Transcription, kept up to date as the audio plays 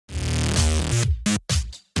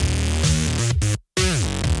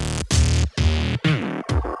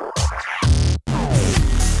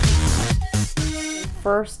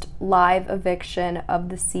first live eviction of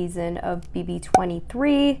the season of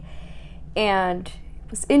BB23, and it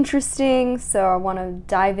was interesting, so I want to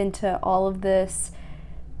dive into all of this.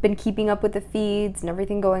 Been keeping up with the feeds and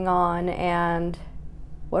everything going on, and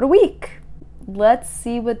what a week. Let's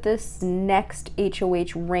see what this next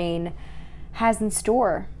HOH reign has in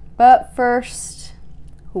store. But first,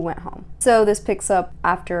 who went home? So this picks up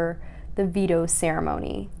after the veto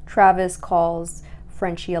ceremony. Travis calls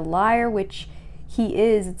Frenchie a liar, which he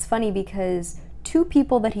is. It's funny because two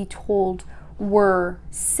people that he told were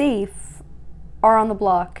safe are on the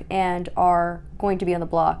block and are going to be on the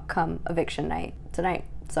block come eviction night tonight.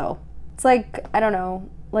 So it's like, I don't know,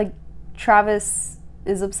 like Travis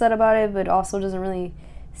is upset about it, but also doesn't really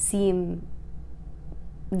seem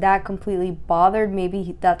that completely bothered.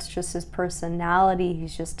 Maybe that's just his personality.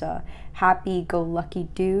 He's just a happy-go-lucky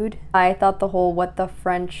dude. I thought the whole what the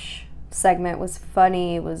French segment was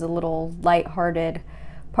funny. It was a little lighthearted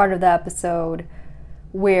part of the episode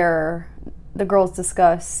where the girls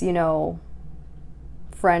discuss, you know,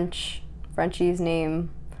 Frenchie's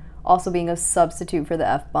name also being a substitute for the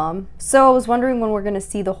F-bomb. So I was wondering when we're going to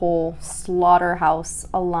see the whole Slaughterhouse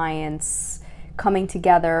alliance coming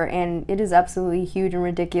together, and it is absolutely huge and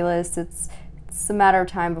ridiculous. It's a matter of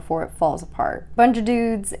time before it falls apart. Bunch of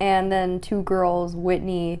dudes and then two girls,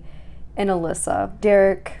 Whitney and Alyssa.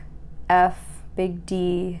 Derek F, Big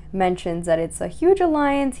D, mentions that it's a huge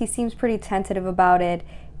alliance. He seems pretty tentative about it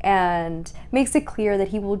and makes it clear that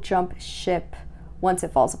he will jump ship once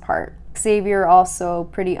it falls apart. Xavier also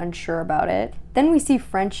pretty unsure about it. Then we see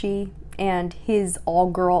Frenchie and his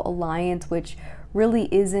all-girl alliance, which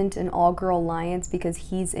really isn't an all-girl alliance because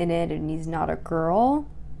he's in it and he's not a girl.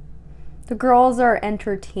 The girls are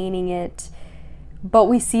entertaining it, but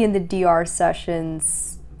we see in the DR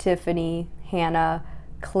sessions, Tiffany, Hannah,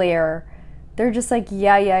 Claire, they're just like,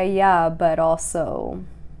 yeah, but also,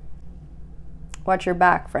 watch your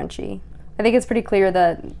back, Frenchie. I think it's pretty clear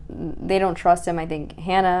that they don't trust him. I think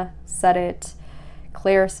Hannah said it,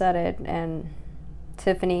 Claire said it, and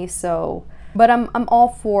Tiffany, so. But I'm all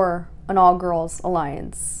for an all-girls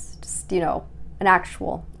alliance. Just, you know, an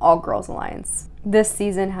actual all-girls alliance. This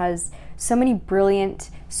season has so many brilliant,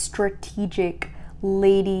 strategic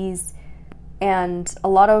ladies and a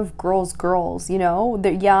lot of girls, you know.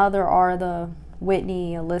 There are the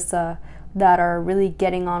Whitney, Alyssa that are really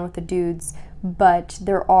getting on with the dudes, but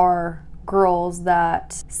there are girls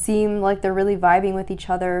that seem like they're really vibing with each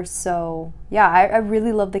other. So yeah, I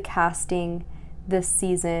really love the casting this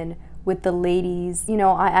season with the ladies. You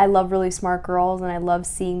know, I love really smart girls and I love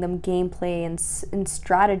seeing them gameplay and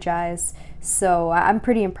strategize. So I'm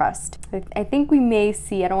pretty impressed. I think we may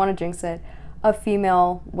see, I don't want to jinx it, a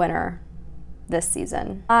female winner this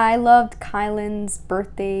season. I loved Caylin's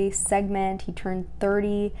birthday segment. He turned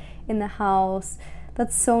 30 in the house.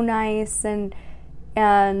 That's so nice and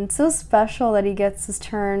so special that he gets his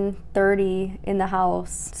turn 30 in the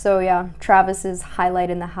house. So yeah, Travis's highlight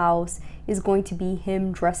in the house is going to be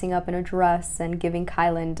him dressing up in a dress and giving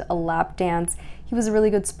Caylin a lap dance. He was a really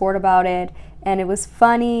good sport about it, and it was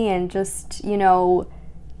funny and just, you know,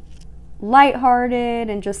 lighthearted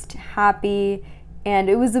and just happy. And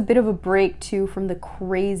it was a bit of a break too from the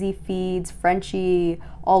crazy feeds, Frenchie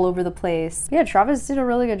all over the place. Yeah, Travis did a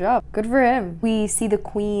really good job. Good for him. We see the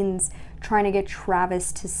queens trying to get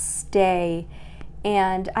Travis to stay,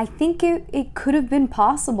 and I think it could have been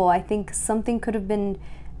possible. I think something could have been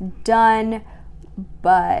done,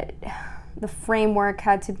 but the framework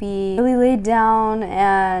had to be really laid down,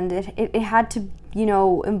 and it had to, you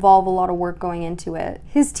know, involve a lot of work going into it.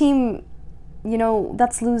 His team, you know,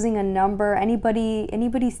 that's losing a number.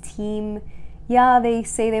 Anybody's team, yeah, they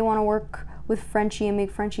say they want to work with Frenchie and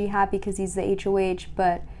make Frenchie happy because he's the HOH,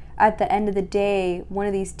 but at the end of the day, one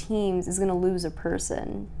of these teams is going to lose a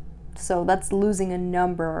person. So that's losing a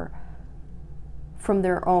number from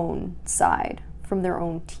their own side, from their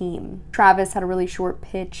own team. Travis had a really short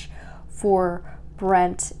pitch for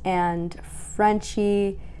Brent and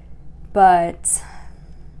Frenchie, but,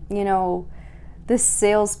 you know, this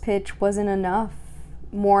sales pitch wasn't enough.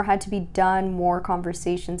 More had to be done, more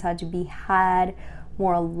conversations had to be had,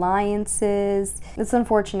 more alliances. It's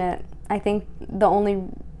unfortunate. I think the only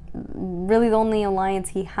alliance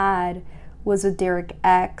he had was with Derek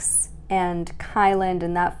X and Caylin,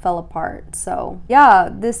 and that fell apart. So yeah,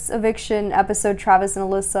 this eviction episode, Travis and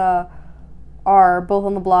Alyssa are both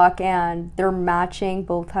on the block and they're matching,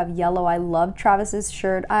 both have yellow. I love Travis's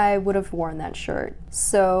shirt. I would have worn that shirt.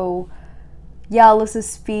 So yeah, Alyssa's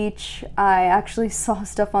speech, I actually saw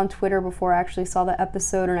stuff on Twitter before I actually saw the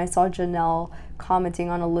episode, and I saw Janelle commenting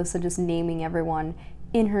on Alyssa just naming everyone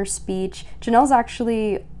in her speech. Janelle's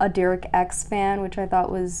actually a Derek X fan, which I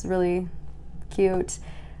thought was really cute.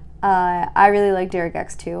 I really like Derek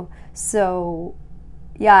X too. So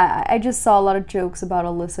yeah, I just saw a lot of jokes about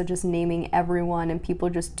Alyssa just naming everyone and people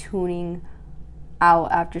just tuning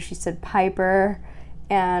out after she said Piper,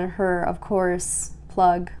 and her, of course,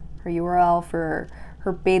 plug her URL for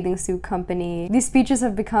her bathing suit company. These speeches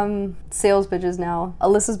have become sales pitches now.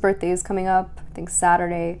 Alyssa's birthday is coming up, I think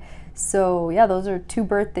Saturday. So yeah, those are 2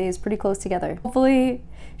 birthdays pretty close together. Hopefully,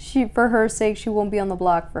 for her sake, she won't be on the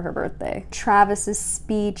block for her birthday. Travis's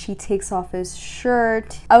speech, he takes off his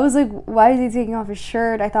shirt. I was like, why is he taking off his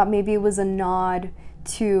shirt? I thought maybe it was a nod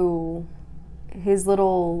to his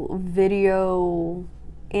little video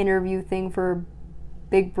interview thing for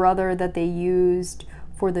Big Brother that they used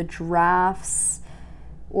for the drafts.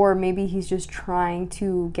 Or maybe he's just trying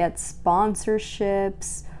to get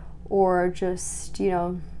sponsorships or just, you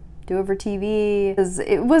know, do it for TV. Because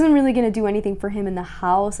it wasn't really going to do anything for him in the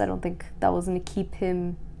house. I don't think that was going to keep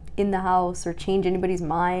him in the house or change anybody's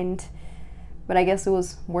mind. But I guess it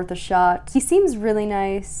was worth a shot. He seems really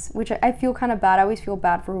nice, which I feel kind of bad. I always feel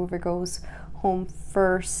bad for whoever goes home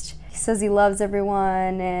first. He says he loves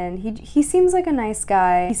everyone, and he seems like a nice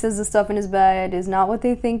guy. He says the stuff in his bed is not what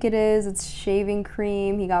they think it is. It's shaving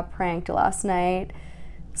cream. He got pranked last night.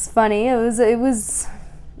 It's funny. It was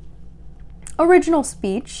original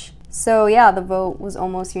speech. So yeah, the vote was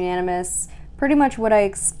almost unanimous. Pretty much what I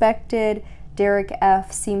expected. Derek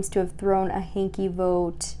F seems to have thrown a hanky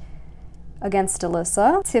vote against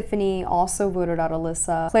Alyssa. Tiffany also voted out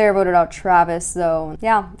Alyssa. Claire voted out Travis, though.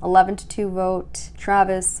 Yeah, 11-2 vote.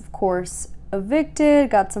 Travis, of course, evicted,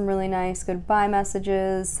 got some really nice goodbye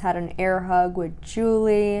messages, had an air hug with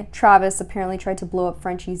Julie. Travis apparently tried to blow up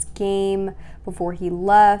Frenchie's game before he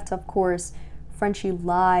left. Of course, Frenchie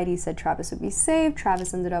lied. He said Travis would be safe.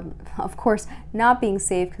 Travis ended up, of course, not being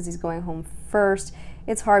safe because he's going home first.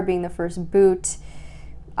 It's hard being the first boot.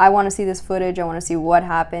 I want to see this footage. I want to see what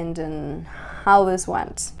happened and how this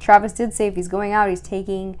went. Travis did say if he's going out, he's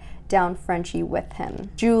taking down Frenchie with him.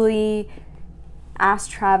 Julie asked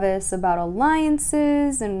Travis about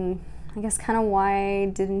alliances and I guess kind of why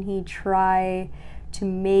didn't he try to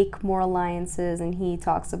make more alliances, and he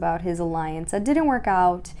talks about his alliance that didn't work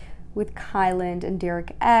out with Caylin and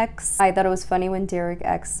Derek X. I thought it was funny when Derek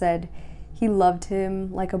X said he loved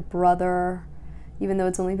him like a brother, even though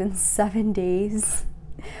it's only been 7 days.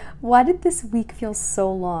 Why did this week feel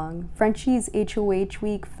so long? Frenchie's HOH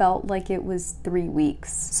week felt like it was 3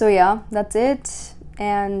 weeks. So yeah, that's it.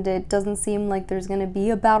 And it doesn't seem like there's gonna be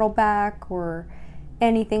a battle back or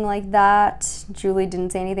anything like that. Julie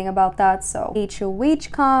didn't say anything about that, so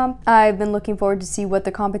HOH comp. I've been looking forward to see what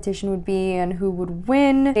the competition would be and who would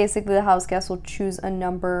win. Basically, the house guests will choose a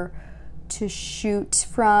number to shoot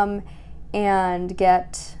from and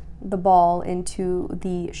get the ball into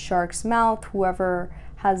the shark's mouth. Whoever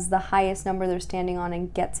has the highest number they're standing on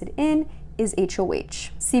and gets it in is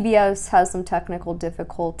HOH. CBS has some technical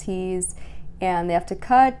difficulties and they have to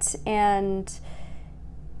cut, and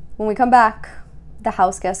when we come back, the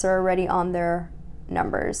house guests are already on their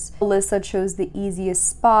numbers. Alyssa chose the easiest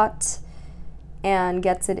spot and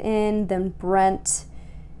gets it in. Then Brent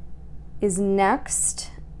is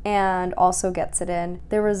next and also gets it in.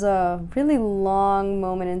 There was a really long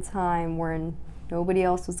moment in time where nobody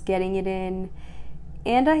else was getting it in,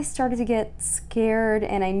 and I started to get scared,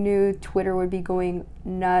 and I knew Twitter would be going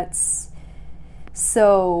nuts.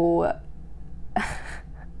 So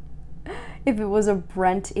if it was a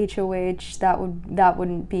Brent HOH, that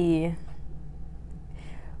wouldn't be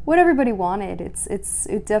what everybody wanted.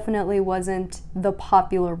 It definitely wasn't the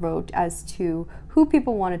popular vote as to who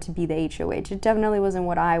people wanted to be the HOH. It definitely wasn't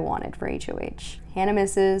what I wanted for HOH. Hannah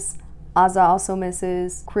misses. Azah also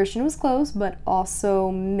misses. Christian was close, but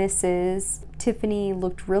also misses. Tiffany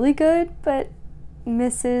looked really good, but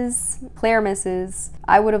misses. Claire misses.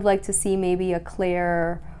 I would have liked to see maybe a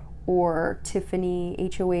Claire or Tiffany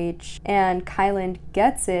HOH, and Caylin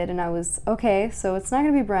gets it, and I was, okay, so it's not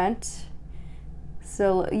gonna be Brent.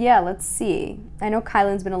 So yeah, let's see. I know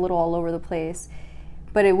Kylan's been a little all over the place,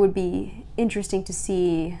 but it would be interesting to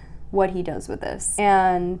see what he does with this.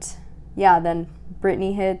 And yeah, then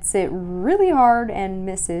Brittany hits it really hard and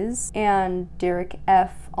misses, and Derek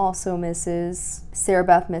F also misses. Sarah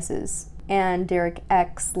Beth misses, and Derek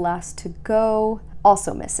X, last to go,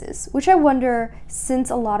 also misses. Which I wonder,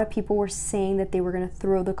 since a lot of people were saying that they were going to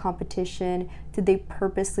throw the competition, did they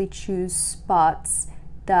purposely choose spots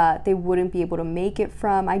that they wouldn't be able to make it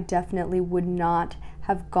from? I definitely would not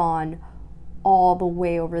have gone all the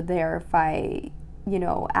way over there if I,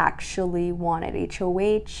 actually wanted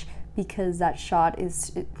HOH, because that shot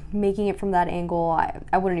is making it from that angle.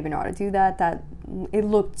 I wouldn't even know how to do that. It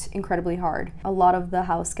looked incredibly hard. A lot of the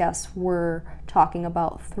house guests were talking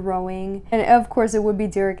about throwing, and of course it would be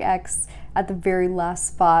Derek X at the very last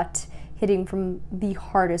spot, hitting from the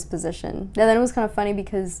hardest position. And then it was kind of funny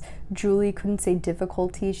because Julie couldn't say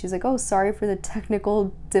difficulty. She's like, oh, sorry for the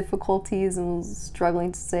technical difficulties, and was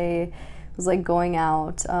struggling to say, it was like going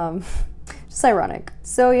out. Just ironic.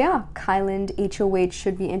 So yeah, Caylin HOH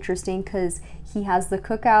should be interesting because he has the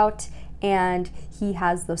cookout and he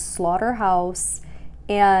has the slaughterhouse,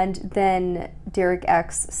 and then Derek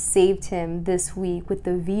X saved him this week with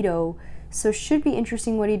the veto. So should be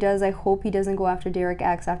interesting what he does. I hope he doesn't go after Derek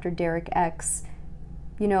X after Derek X,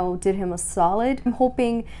 you know, did him a solid. I'm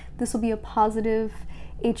hoping this will be a positive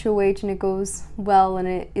HOH and it goes well and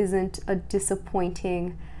it isn't a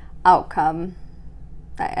disappointing outcome.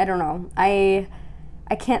 I don't know. I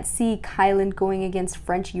can't see Caylin going against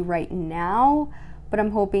Frenchie right now, but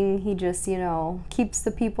I'm hoping he just, you know, keeps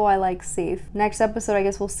the people I like safe. Next episode, I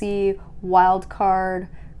guess we'll see wild card,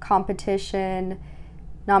 competition,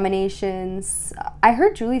 nominations. I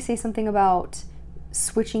heard Julie say something about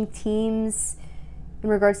switching teams in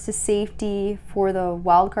regards to safety for the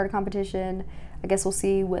wild card competition. I guess we'll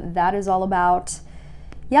see what that is all about.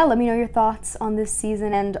 Yeah, let me know your thoughts on this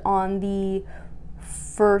season and on the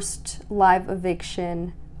first live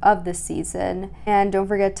eviction of this season. And don't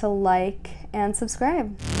forget to like and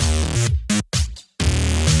subscribe.